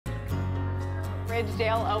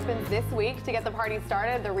Ridgedale opens this week. To get the party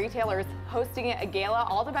started, the retailer's hosting a gala,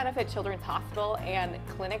 all to benefit Children's Hospital and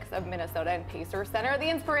Clinics of Minnesota and PACER Center. The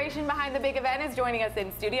inspiration behind the big event is joining us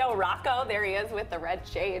in studio. Rocco, there he is with the red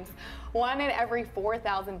shades. 1 in every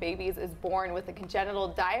 4,000 babies is born with a congenital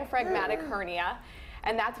diaphragmatic hernia.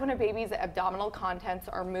 And that's when a baby's abdominal contents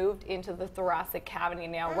are moved into the thoracic cavity.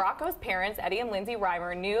 Now, Rocco's parents, Eddie and Lindsay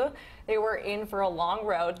Reimer, knew they were in for a long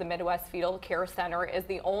road. The Midwest Fetal Care Center is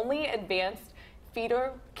the only advanced fetal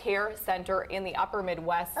care center in the upper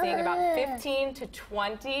Midwest, seeing about 15 to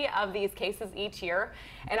 20 of these cases each year.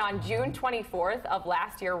 And on June 24th of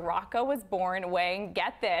last year, Rocco was born weighing,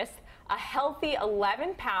 get this, a healthy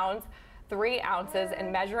 11 pounds, 3 ounces,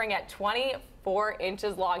 and measuring at 24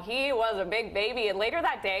 inches long. He was a big baby, and later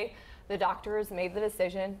that day, the doctors made the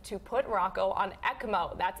decision to put Rocco on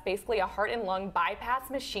ECMO. That's basically a heart and lung bypass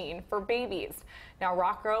machine for babies. Now,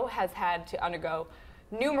 Rocco has had to undergo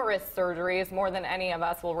numerous surgeries, more than any of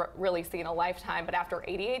us will really see in a lifetime, but after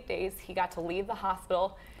 88 days, he got to leave the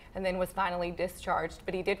hospital and then was finally discharged,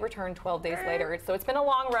 but he did return 12 days later. So it's been a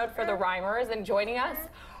long road for the Reimers, and joining us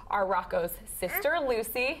are Rocco's sister,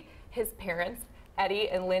 Lucy, his parents, Eddie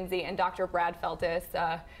and Lindsay, and Dr. Brad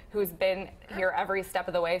Feltis, who's been here every step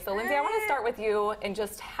of the way. So Lindsay, I want to start with you, and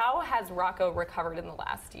just how has Rocco recovered in the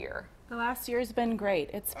last year? The last year's been great.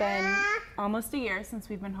 It's been almost a year since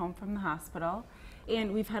we've been home from the hospital.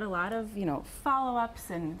 And we've had a lot of,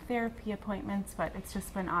 follow-ups and therapy appointments, but it's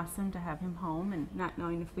just been awesome to have him home and not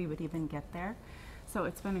knowing if we would even get there. So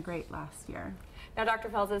it's been a great last year. Now, Dr.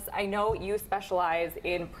 Feltis, I know you specialize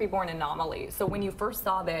in preborn anomalies. So when you first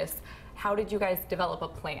saw this, how did you guys develop a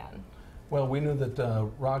plan? Well, we knew that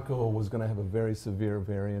Rocco was going to have a very severe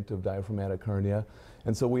variant of diaphragmatic hernia,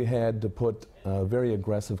 and so we had to put a very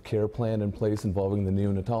aggressive care plan in place involving the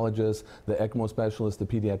neonatologist, the ECMO specialist, the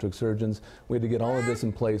pediatric surgeons. We had to get all of this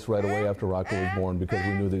in place right away after Rocco was born because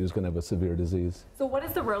we knew that he was going to have a severe disease. So what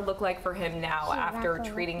does the road look like for him now after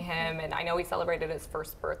treating him? And I know he celebrated his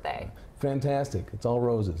first birthday. Fantastic. It's all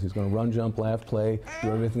roses. He's going to run, jump, laugh, play, do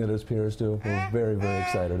everything that his peers do. We're very, very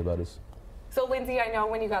excited about this. So Lindsay, I know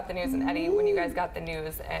when you got the news, and Eddie, when you guys got the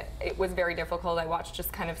news, it was very difficult. I watched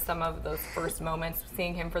just kind of some of those first moments,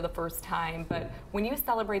 seeing him for the first time. But when you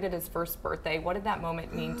celebrated his first birthday, what did that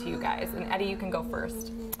moment mean to you guys? And Eddie, you can go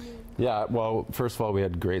first. Yeah, well, first of all, we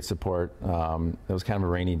had great support. It was kind of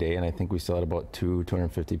a rainy day, and I think we still had about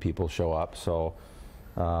 250 people show up. So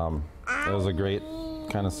it was a great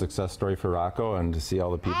kind of success story for Rocco, and to see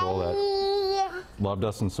all the people that loved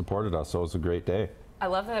us and supported us. So it was a great day. I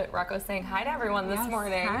love that Rocco's saying hi to everyone this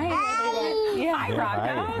morning. Hi. Hi,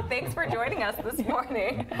 Rocco. Hi. Thanks for joining us this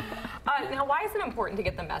morning. Now, why is it important to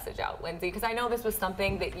get the message out, Lindsay? Because I know this was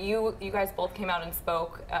something that you guys both came out and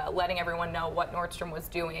spoke, letting everyone know what Nordstrom was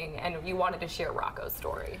doing, and you wanted to share Rocco's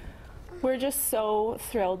story. We're just so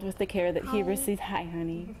thrilled with the care that he received. Hi,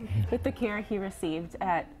 honey. With the care he received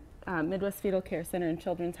at Midwest Fetal Care Center and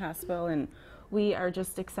Children's Hospital, and we are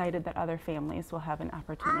just excited that other families will have an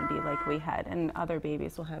opportunity like we had, and other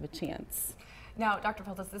babies will have a chance. Now, Dr.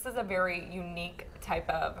 Feltis, this is a very unique type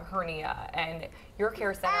of hernia, and your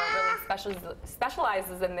care center really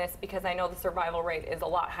specializes in this because I know the survival rate is a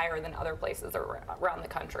lot higher than other places around the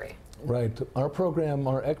country. Right. Our program,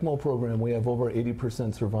 our ECMO program, we have over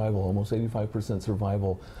 80% survival, almost 85%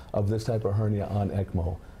 survival of this type of hernia on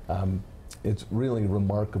ECMO. It's really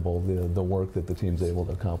remarkable the work that the team's able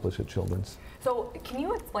to accomplish at Children's. So can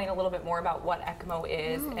you explain a little bit more about what ECMO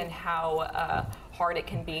is and how hard it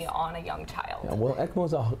can be on a young child? Yeah, well,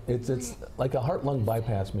 ECMO is it's like a heart-lung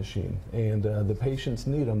bypass machine, and the patients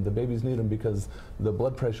need them, the babies need them because the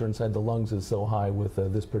blood pressure inside the lungs is so high with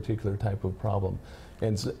this particular type of problem.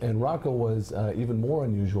 And Rocco was even more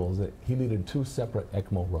unusual, is that he needed 2 separate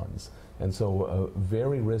ECMO runs. And so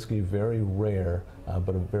very risky, very rare,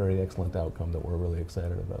 but a very excellent outcome that we're really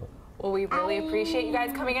excited about. Well, we really appreciate you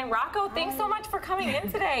guys coming in. Rocco, thanks so much for coming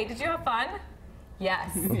in today. Did you have fun?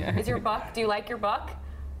 Yes. Is your book, do you like your book?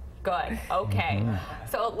 Good. Okay.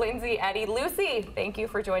 So Lindsay, Eddie, Lucy, thank you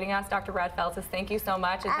for joining us. Dr. Brad Feltis, thank you so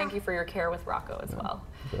much, and thank you for your care with Rocco as well.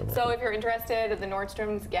 So if you're interested, the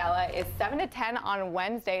Nordstrom's Gala is 7 to 10 on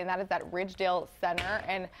Wednesday, and that is at Ridgedale Center.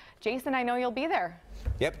 And Jason, I know you'll be there.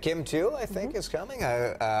 Yep, Kim too, I think, is coming.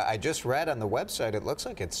 I just read on the website, it looks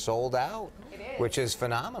like it's sold out, which is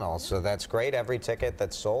phenomenal. So that's great. Every ticket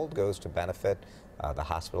that's sold goes to benefit the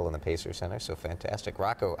hospital and the PACER Center. So fantastic.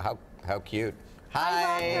 Rocco, how cute.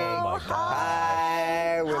 Hi. Hi.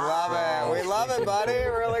 Hi. We love it. We love it, buddy.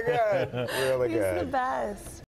 Really good. Really good. He's the best.